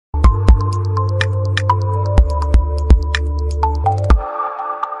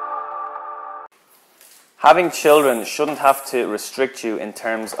Having children shouldn't have to restrict you in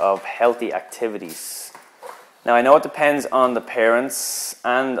terms of healthy activities. Now, I know it depends on the parents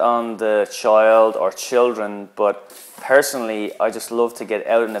and on the child or children, but personally, I just love to get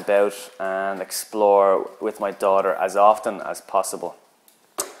out and about and explore with my daughter as often as possible.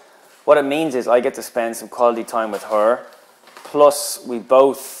 What it means is I get to spend some quality time with her, plus we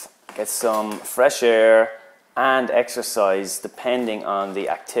both get some fresh air and exercise depending on the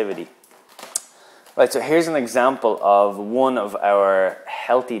activity. Right, so here's an example of one of our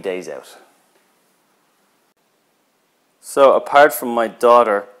healthy days out. So apart from my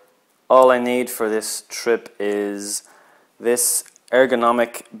daughter, all I need for this trip is this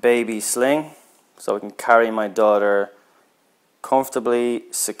ergonomic baby sling, so I can carry my daughter comfortably,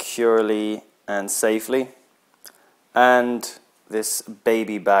 securely and safely, and this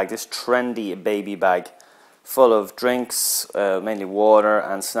baby bag, this trendy baby bag full of drinks, mainly water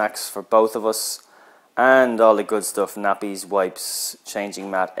and snacks for both of us, and all the good stuff, nappies, wipes, changing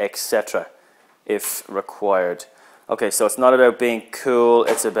mat, etc. if required. Okay, so it's not about being cool,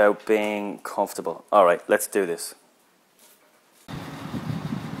 it's about being comfortable. Alright, let's do this.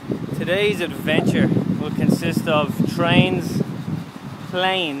 Today's adventure will consist of trains,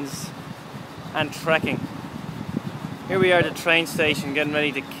 planes and trekking. Here we are at the train station getting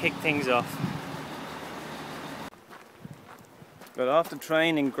ready to kick things off. Got off the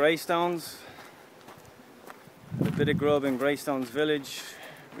train in Greystones. A bit of grub in Greystones village,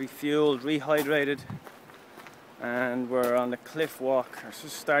 refueled, rehydrated, and we're on the cliff walk, or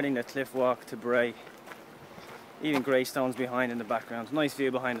just starting the cliff walk to Bray. Even Greystones behind in the background. Nice view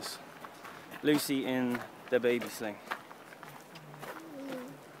behind us. Lucy in the baby sling.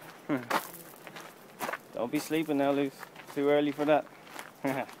 Don't be sleeping now, Luce. Too early for that.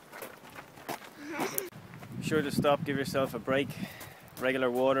 Be sure to stop, give yourself a break.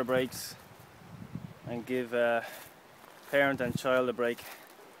 Regular water breaks. And give parent and child a break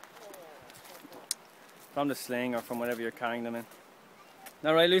from the sling or from whatever you're carrying them in.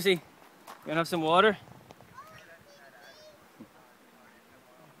 All right, Lucy, you gonna have some water?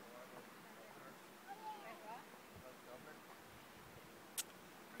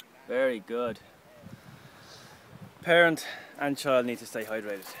 Very good. Parent and child need to stay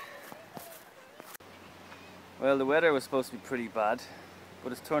hydrated. Well, the weather was supposed to be pretty bad,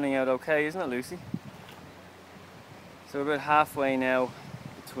 but it's turning out okay, isn't it, Lucy? So we're about halfway now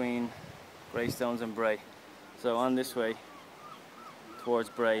between Greystones and Bray. So on this way towards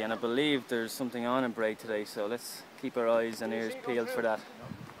Bray, and I believe there's something on in Bray today, so let's keep our eyes and ears peeled for that.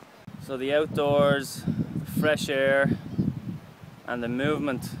 So the outdoors, the fresh air and the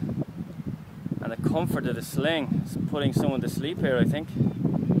movement and the comfort of the sling is putting someone to sleep here, I think.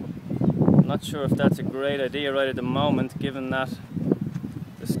 I'm not sure if that's a great idea right at the moment, given that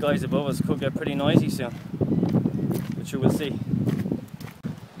the skies above us could get pretty noisy soon. But you will see.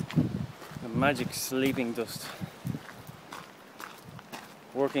 The magic sleeping dust.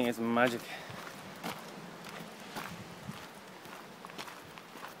 Working its magic.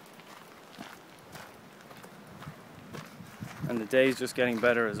 And the day's just getting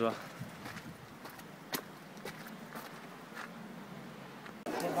better as well.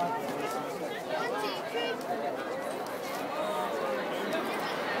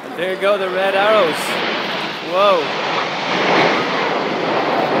 And there go the red arrows. Whoa.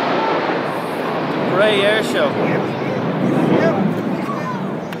 The Bray Air Show.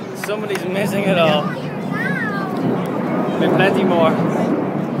 Somebody's missing it all. There'll be plenty more.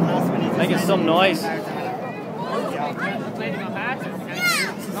 Making some noise.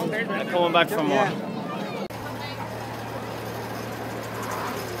 They're coming back for more.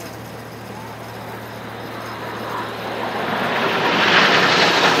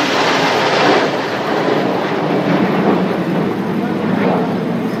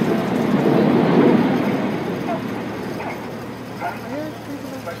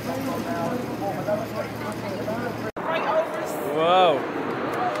 Whoa!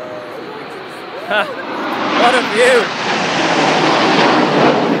 Ha! What a view!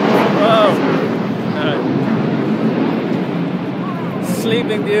 Whoa!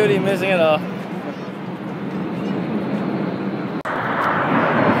 Sleeping Beauty missing it all.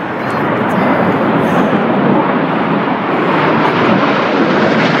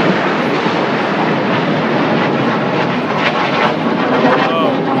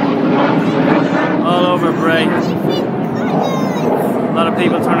 All over Bray. A lot of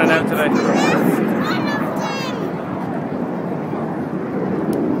people turning out today.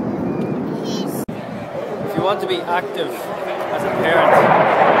 If you want to be active as a parent,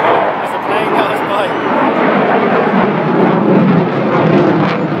 as the plane goes by,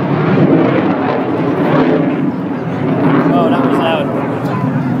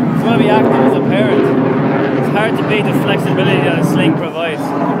 active as a parent. It's hard to beat the flexibility that a sling provides.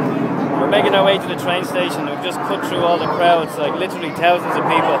 We're making our way to the train station. We've just cut through all the crowds, like literally thousands of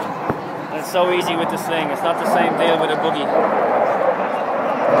people. And it's so easy with the sling. It's not the same deal with a buggy.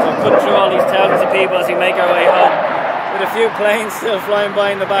 So we've cut through all these thousands of people as we make our way home, with a few planes still flying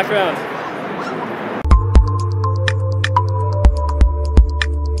by in the background.